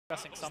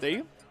Discussing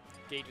something.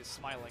 Gage is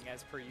smiling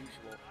as per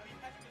usual.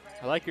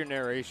 I like your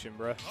narration,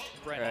 bro.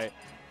 Brent right.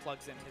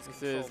 plugs in his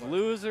This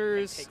controller.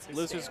 is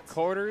losers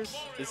quarters.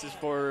 This is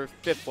for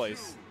 5th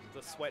place.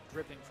 The sweat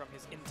dripping from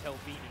his Intel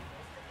beanie.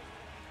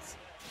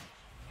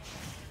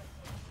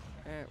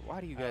 Man,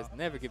 why do you guys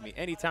never give me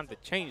any time to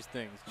change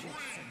things?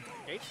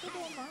 Gage still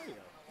going Mario.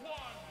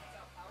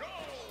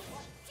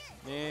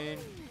 Man,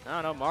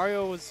 I don't know.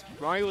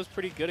 Mario was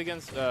pretty good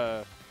against.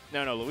 No,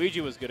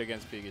 Luigi was good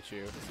against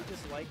Pikachu. Does he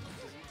just like?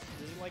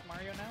 Does he like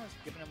Mario now? Is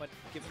he giving him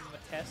a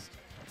test?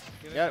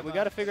 Yeah, we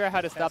got to figure out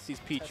how to stop these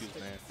Pichus,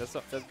 man.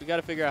 We got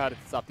to figure out how to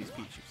stop these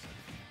Pichus.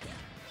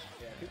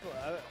 Yeah, people.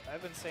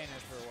 I've been saying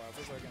this for a while.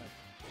 People are gonna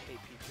hate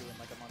Pichu in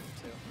like a month or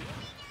two.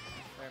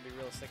 They're gonna be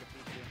real sick of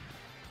Pichu.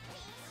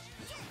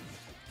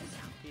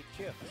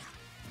 Pichu.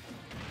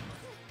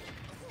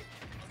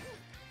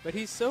 But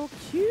he's so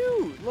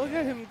cute. Look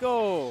at him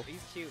go.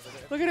 He's cute.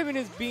 Look at him in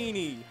his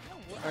beanie.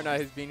 Or not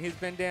his beanie, his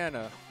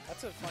bandana.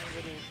 That's a funny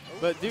little. Oh.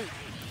 But dude,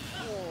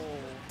 Oh.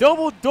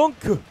 double dunk.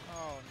 Oh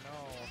no.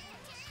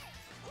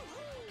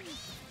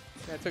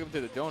 I took him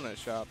to the donut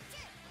shop.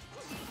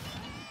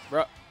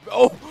 Bro.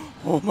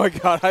 Oh my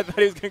God! I thought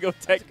he was gonna go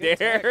tech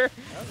there.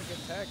 That was a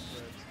good tech,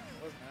 but it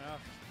wasn't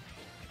enough.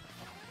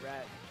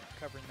 Rat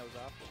covering those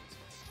options.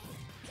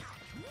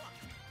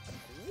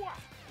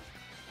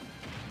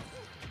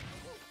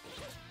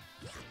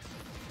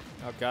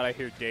 Oh God, I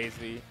hear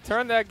Daisy.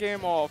 Turn that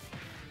game off.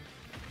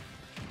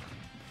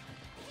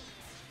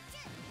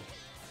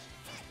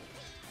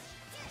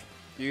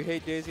 Do you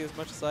hate Daisy as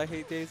much as I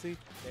hate Daisy?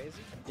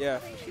 Daisy? Yeah.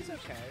 I mean, she's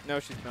okay. No,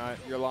 she's not.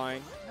 You're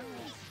lying. No,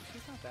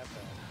 she's not that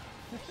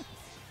bad.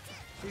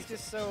 She's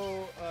just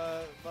so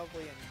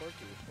lovely and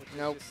quirky. Which is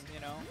just, you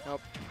know.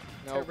 Nope.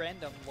 It's a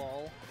random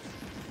lol.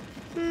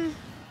 She's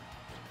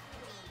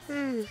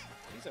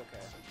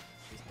okay.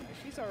 She's nice.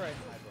 She's alright in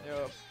my book.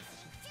 Yep.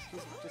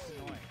 She's just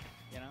annoying,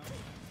 you know?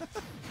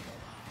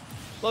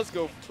 Let's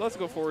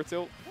go forward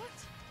tilt. What?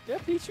 Yeah,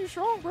 Pichu's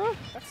strong, bro.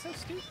 That's so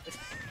stupid.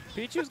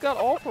 Pichu's got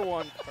all for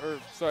one. Or,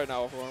 sorry, not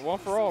all for one. One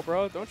for all,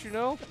 bro. Don't you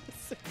know?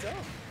 That's so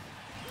dumb.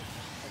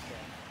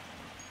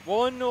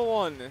 Okay. 1-1.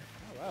 Oh,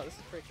 wow, this is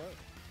a great card.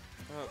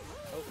 Oh.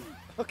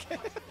 Okay.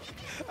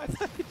 I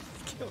thought he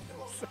just killed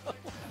himself.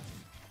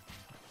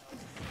 I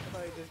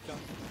thought he just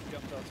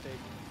jumped off stage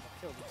and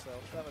killed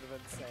himself. That would have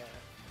been sad.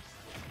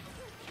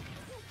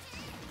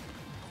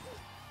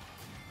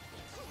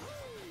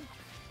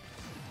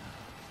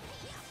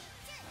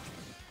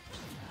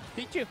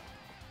 Pichu.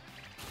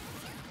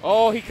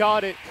 Oh, he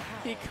caught it. Wow.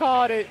 He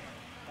caught it.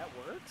 That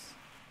works?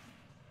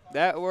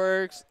 That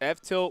works.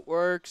 F tilt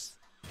works.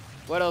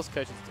 What else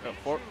catches? No.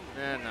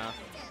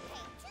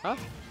 Huh?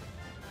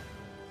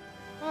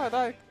 Oh, I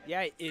thought.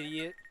 Yeah,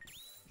 idiot.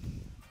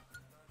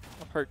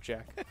 I'm hurt,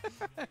 Jack.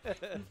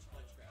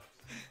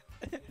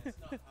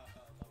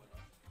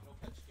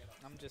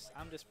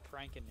 I'm just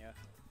pranking you.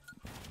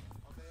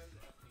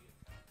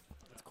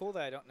 It's cool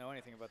that I don't know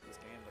anything about this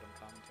game, but I'm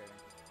commentating.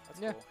 That's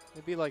cool.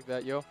 It'd be like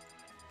that, yo.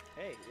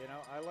 Hey, you know,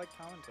 I like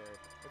commentary.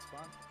 It's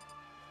fun.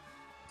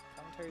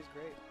 Commentary's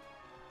great.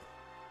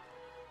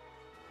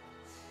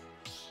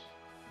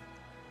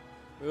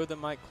 Move the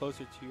mic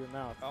closer to your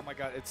mouth. Oh my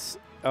God, it's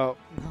no.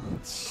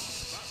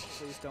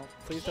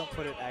 Please don't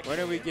put it actually. When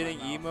are we getting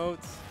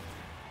emotes?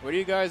 What do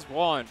you guys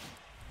want?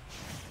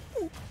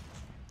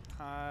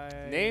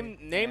 Hi. Name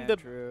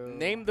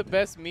Andrew. the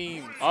best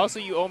meme.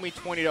 Also, you owe me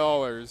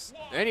 $20.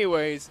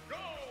 Anyways,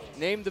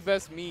 name the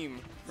best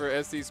meme for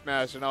SD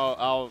Smash, and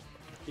I'll.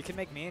 You can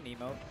make me an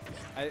emote.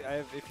 I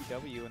have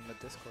IffyW in the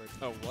Discord.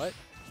 Oh, what?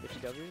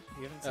 IffyW?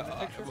 You haven't seen the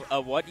picture? A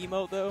what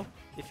emote though?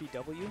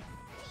 IffyW?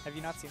 Have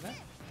you not seen that?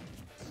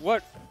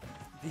 What?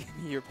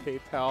 Your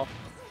PayPal.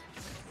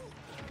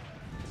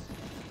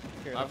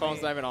 Here, My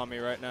phone's not even on me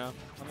right now.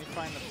 Let me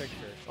find the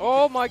picture.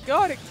 Oh my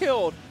God! It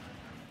killed.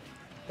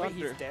 Wait,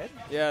 Thunder. he's dead?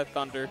 Yeah,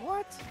 Thunder.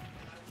 What?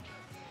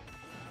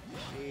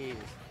 Jeez.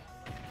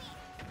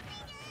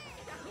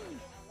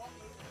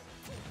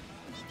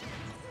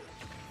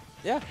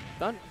 Yeah,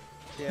 done.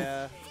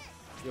 Yeah.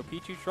 Yo,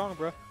 Pichu strong,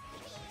 bro.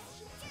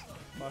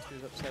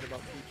 Foster's upset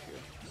about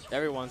Pichu.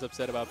 Everyone's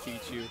upset about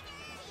Pichu.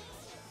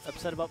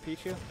 Upset about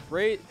Pichu?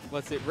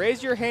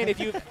 Raise your hand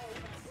if you.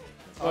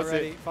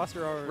 Already,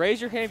 Foster already.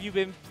 Raise your hand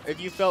if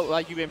you felt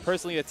like you've been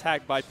personally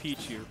attacked by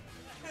Pichu.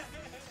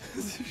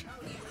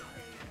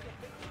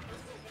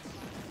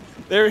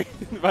 There,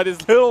 by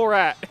this little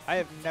rat. I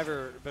have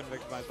never been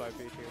victimized by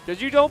Pichu.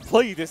 Because you don't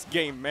play this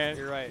game, man.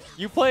 You're right.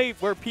 You play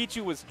where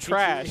Pichu was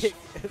trash.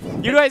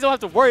 You guys don't have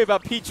to worry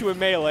about Pichu in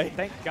Melee.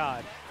 Thank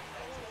God.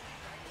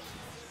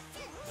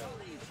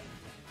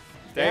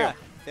 Damn.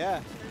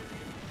 Yeah.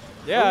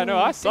 Yeah, I know.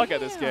 I suck at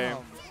this game.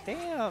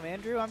 Damn,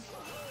 Andrew. I'm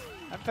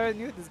fairly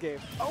new at this game.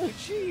 Oh,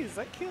 jeez.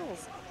 That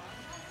kills.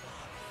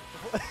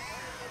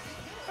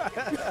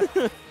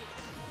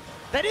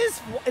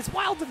 It's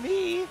wild to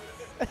me.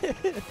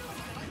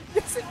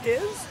 Yes, it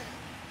is.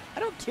 I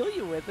don't kill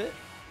you with it.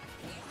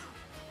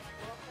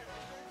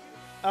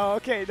 Oh,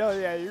 okay. No,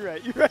 yeah, you're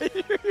right. You're right.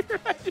 You're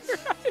right.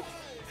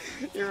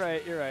 You're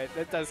right. You're right.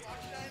 That does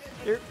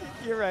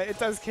You're right. It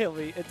does kill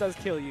me. It does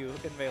kill you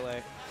in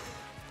Melee.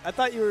 I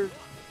thought you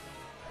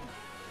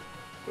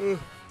were...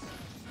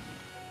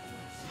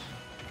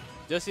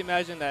 Just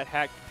imagine that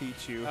hacked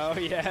Pichu. Oh,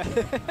 yeah.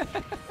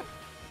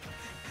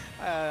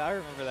 I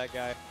remember that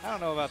guy. I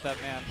don't know about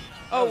that man.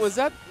 Oh,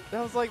 that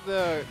was like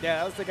the... Yeah,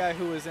 that was the guy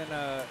who was in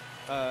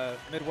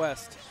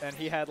Midwest, and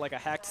he had like a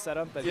hacked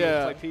setup that he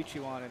would play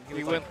Pichu on, and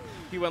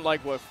he went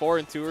like what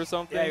 4-2 or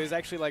something. Yeah, he was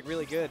actually like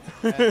really good,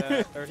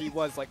 and, or he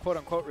was like quote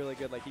unquote really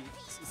good. Like he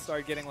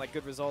started getting like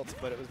good results,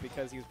 but it was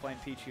because he was playing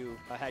Pichu,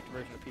 a hacked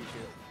version of Pichu.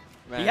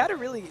 Man. He had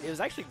it was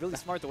actually really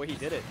smart the way he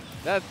did it.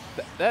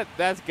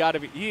 That's got to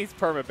be. He's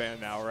permaban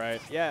now,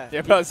 right? Yeah.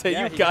 Yeah, I was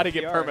saying you got to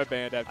get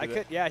permaban after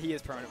that. Yeah, he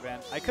is permanent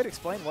ban. I could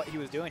explain what he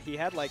was doing. He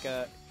had like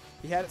a.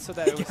 He had it so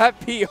that it was. Got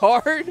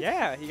PR'd?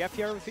 Yeah, he got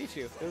PR with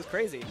Pichu. It was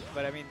crazy.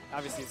 But I mean,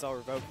 obviously it's all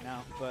revoked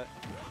now. But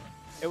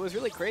it was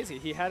really crazy.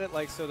 He had it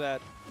like so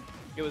that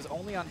it was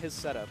only on his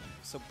setup.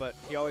 So, but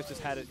he always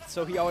just had it.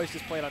 So he always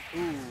just played on.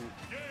 Ooh.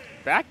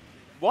 Back?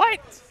 What?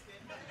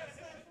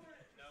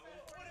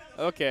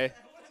 Okay.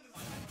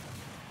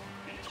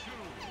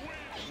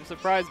 I'm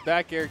surprised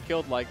back air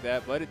killed like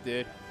that, but it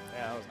did.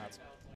 Yeah, that was nuts.